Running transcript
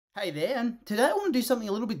Hey there, and today I want to do something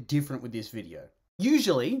a little bit different with this video.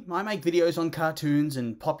 Usually, I make videos on cartoons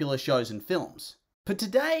and popular shows and films. But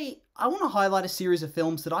today, I want to highlight a series of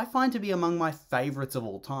films that I find to be among my favourites of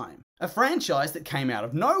all time. A franchise that came out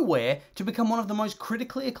of nowhere to become one of the most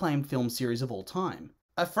critically acclaimed film series of all time.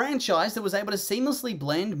 A franchise that was able to seamlessly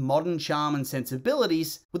blend modern charm and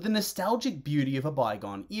sensibilities with the nostalgic beauty of a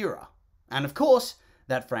bygone era. And of course,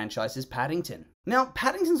 that franchise is Paddington. Now,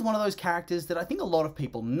 Paddington's one of those characters that I think a lot of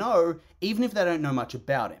people know, even if they don't know much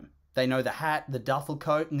about him. They know the hat, the duffel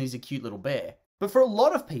coat, and he's a cute little bear. But for a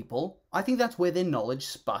lot of people, I think that's where their knowledge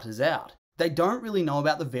sputters out. They don't really know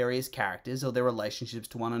about the various characters or their relationships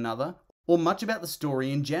to one another, or much about the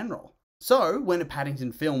story in general. So, when a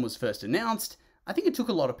Paddington film was first announced, I think it took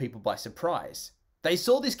a lot of people by surprise. They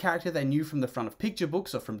saw this character they knew from the front of picture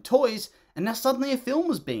books or from toys, and now suddenly a film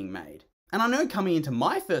was being made. And I know coming into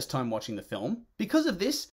my first time watching the film, because of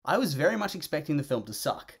this, I was very much expecting the film to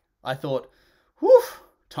suck. I thought, whew,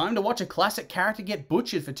 time to watch a classic character get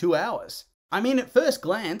butchered for 2 hours. I mean, at first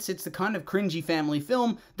glance, it's the kind of cringy family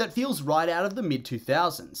film that feels right out of the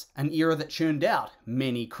mid-2000s, an era that churned out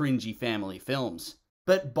many cringy family films.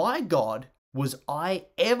 But by God, was I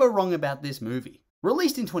ever wrong about this movie.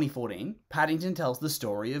 Released in 2014, Paddington tells the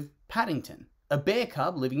story of Paddington, a bear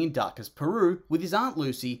cub living in darkest Peru with his Aunt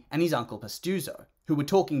Lucy and his Uncle Pastuzo, who were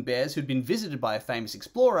talking bears who'd been visited by a famous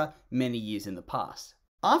explorer many years in the past.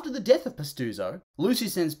 After the death of Pastuzo, Lucy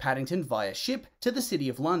sends Paddington via ship to the city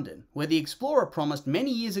of London, where the explorer promised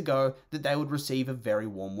many years ago that they would receive a very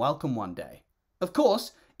warm welcome one day. Of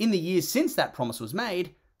course, in the years since that promise was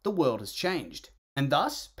made, the world has changed. And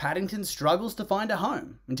thus, Paddington struggles to find a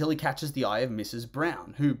home until he catches the eye of Mrs.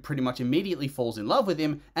 Brown, who pretty much immediately falls in love with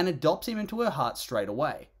him and adopts him into her heart straight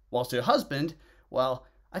away. Whilst her husband, well,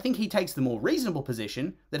 I think he takes the more reasonable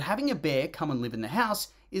position that having a bear come and live in the house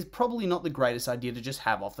is probably not the greatest idea to just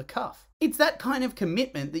have off the cuff. It's that kind of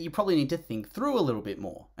commitment that you probably need to think through a little bit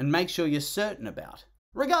more and make sure you're certain about.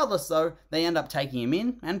 Regardless though, they end up taking him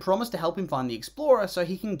in and promise to help him find the explorer so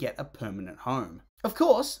he can get a permanent home. Of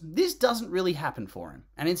course, this doesn't really happen for him,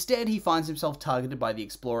 and instead he finds himself targeted by the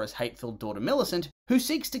explorer's hate-filled daughter Millicent, who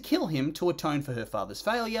seeks to kill him to atone for her father's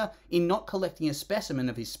failure in not collecting a specimen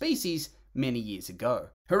of his species many years ago.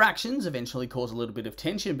 Her actions eventually cause a little bit of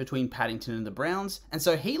tension between Paddington and the Browns, and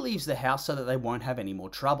so he leaves the house so that they won't have any more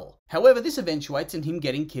trouble. However, this eventuates in him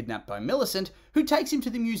getting kidnapped by Millicent, who takes him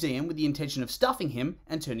to the museum with the intention of stuffing him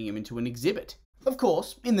and turning him into an exhibit. Of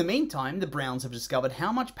course, in the meantime, the Browns have discovered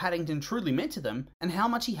how much Paddington truly meant to them and how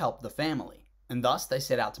much he helped the family. And thus, they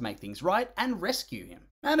set out to make things right and rescue him.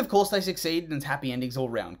 And of course, they succeed and it's happy endings all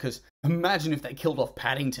round, because imagine if they killed off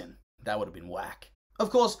Paddington. That would have been whack. Of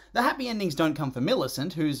course, the happy endings don't come for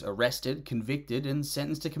Millicent, who's arrested, convicted, and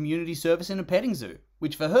sentenced to community service in a petting zoo,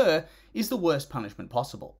 which for her is the worst punishment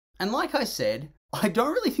possible. And like I said, I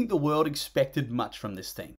don't really think the world expected much from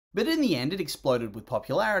this thing. But in the end, it exploded with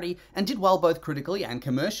popularity and did well both critically and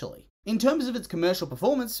commercially. In terms of its commercial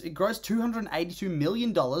performance, it grossed $282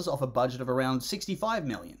 million off a budget of around $65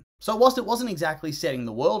 million. So whilst it wasn't exactly setting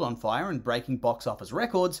the world on fire and breaking box office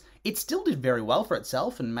records, it still did very well for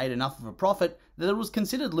itself and made enough of a profit that it was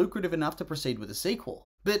considered lucrative enough to proceed with a sequel.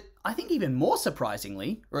 But I think even more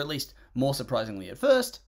surprisingly, or at least more surprisingly at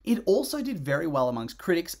first, it also did very well amongst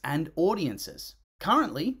critics and audiences.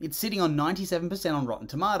 Currently, it's sitting on 97% on Rotten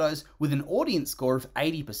Tomatoes with an audience score of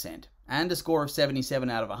 80% and a score of 77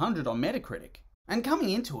 out of 100 on Metacritic. And coming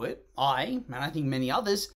into it, and I think many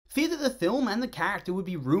others, fear that the film and the character would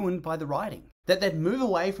be ruined by the writing. That they'd move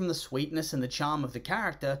away from the sweetness and the charm of the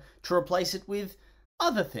character to replace it with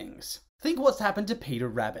other things. Think what's happened to Peter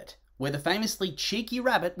Rabbit, where the famously cheeky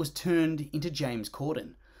rabbit was turned into James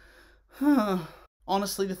Corden.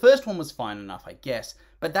 Honestly, the first one was fine enough, I guess,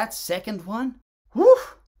 but that second one? Whew,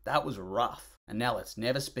 that was rough, and now let's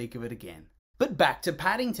never speak of it again. But back to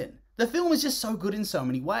Paddington. The film is just so good in so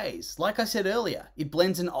many ways. Like I said earlier, it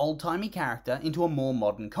blends an old-timey character into a more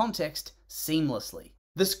modern context seamlessly.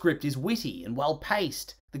 The script is witty and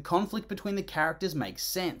well-paced. The conflict between the characters makes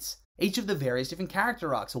sense. Each of the various different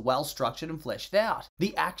character arcs are well-structured and fleshed out.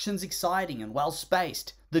 The action's exciting and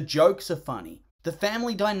well-spaced. The jokes are funny. The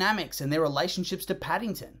family dynamics and their relationships to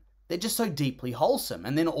Paddington. They're just so deeply wholesome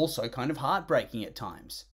and then also kind of heartbreaking at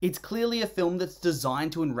times. It's clearly a film that's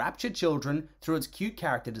designed to enrapture children through its cute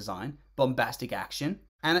character design, bombastic action,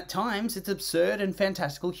 and at times its absurd and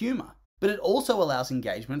fantastical humour. But it also allows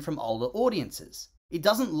engagement from older audiences. It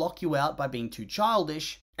doesn't lock you out by being too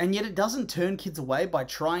childish, and yet it doesn't turn kids away by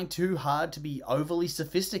trying too hard to be overly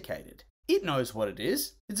sophisticated. It knows what it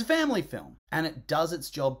is. It's a family film, and it does its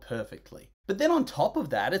job perfectly. But then on top of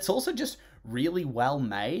that, it's also just really well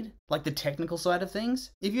made, like the technical side of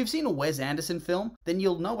things. If you've seen a Wes Anderson film, then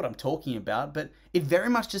you'll know what I'm talking about, but it very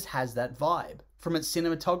much just has that vibe. From its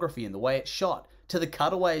cinematography and the way it's shot, to the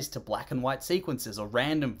cutaways to black and white sequences or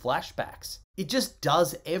random flashbacks. It just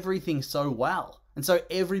does everything so well. And so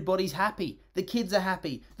everybody's happy. The kids are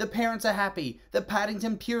happy. The parents are happy. The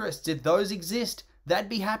Paddington purists, if those exist, they'd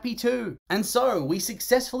be happy too. And so we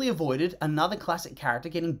successfully avoided another classic character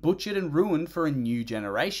getting butchered and ruined for a new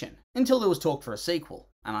generation, until there was talk for a sequel.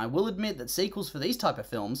 And I will admit that sequels for these type of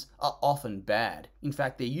films are often bad. In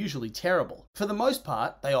fact, they're usually terrible. For the most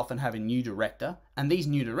part, they often have a new director, and these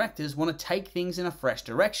new directors want to take things in a fresh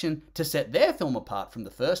direction to set their film apart from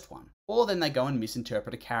the first one. Or then they go and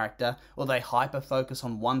misinterpret a character, or they hyper-focus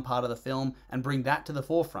on one part of the film and bring that to the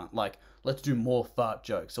forefront, like, let's do more fart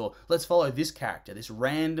jokes, or let's follow this character, this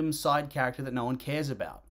random side character that no one cares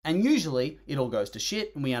about. And usually, it all goes to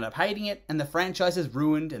shit, and we end up hating it, and the franchise is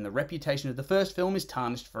ruined, and the reputation of the first film is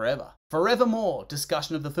tarnished forever. Forevermore,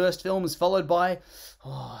 discussion of the first film is followed by,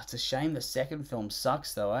 oh, it's a shame the second film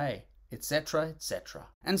sucks though, eh? Etc, etc.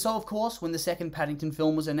 And so of course, when the second Paddington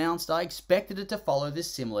film was announced, I expected it to follow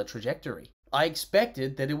this similar trajectory. I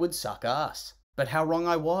expected that it would suck ass. But how wrong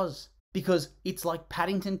I was. Because it's like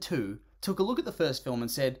Paddington 2 took a look at the first film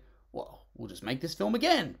and said, well, we'll just make this film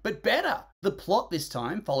again, but better. The plot this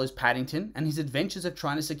time follows Paddington and his adventures of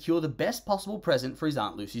trying to secure the best possible present for his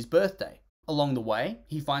Aunt Lucy's birthday. Along the way,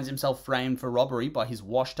 he finds himself framed for robbery by his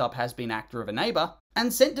washed-up has-been actor of a neighbour,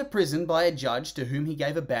 and sent to prison by a judge to whom he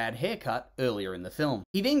gave a bad haircut earlier in the film.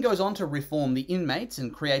 He then goes on to reform the inmates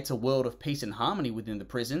and creates a world of peace and harmony within the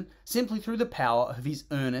prison, simply through the power of his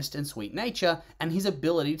earnest and sweet nature and his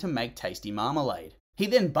ability to make tasty marmalade. He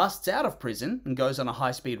then busts out of prison and goes on a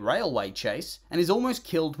high-speed railway chase and is almost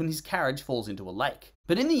killed when his carriage falls into a lake.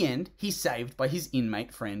 But in the end, he's saved by his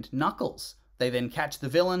inmate friend Knuckles. They then catch the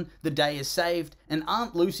villain, the day is saved, and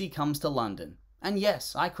Aunt Lucy comes to London. And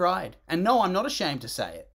yes, I cried. And no, I'm not ashamed to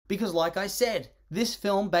say it. Because like I said, this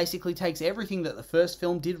film basically takes everything that the first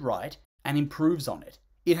film did right and improves on it.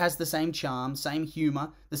 It has the same charm, same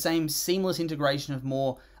humour, the same seamless integration of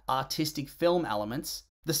more artistic film elements,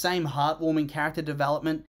 the same heartwarming character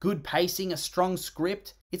development, good pacing, a strong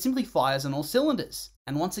script. It simply fires on all cylinders.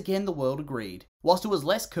 And once again, the world agreed. Whilst it was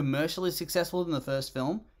less commercially successful than the first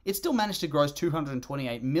film, it still managed to gross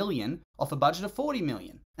 $228 million off a budget of $40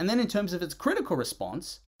 million. And then in terms of its critical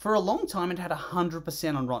response, for a long time it had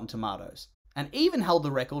 100% on Rotten Tomatoes, and even held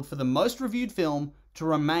the record for the most reviewed film to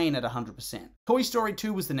remain at 100%. Toy Story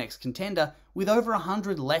 2 was the next contender, with over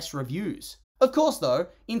 100 less reviews. Of course though,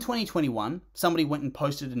 in 2021, somebody went and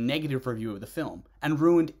posted a negative review of the film, and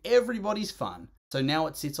ruined everybody's fun, so now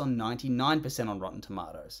it sits on 99% on Rotten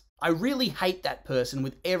Tomatoes. I really hate that person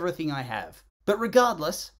with everything I have. But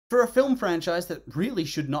regardless, for a film franchise that really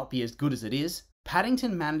should not be as good as it is,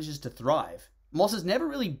 Paddington manages to thrive. Moss has never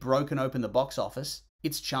really broken open the box office.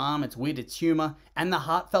 Its charm, its wit, its humour, and the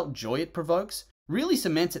heartfelt joy it provokes really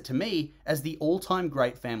cements it to me as the all-time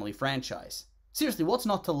great family franchise. Seriously, what's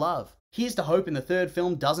not to love? Here's to hope in the third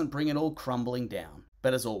film doesn't bring it all crumbling down.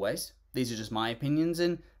 But as always, these are just my opinions,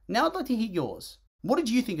 and now I'd like to hear yours. What did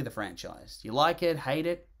you think of the franchise? Do you like it, hate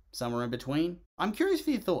it, somewhere in between? I'm curious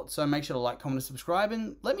for your thoughts, so make sure to like, comment, and subscribe,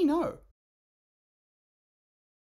 and let me know.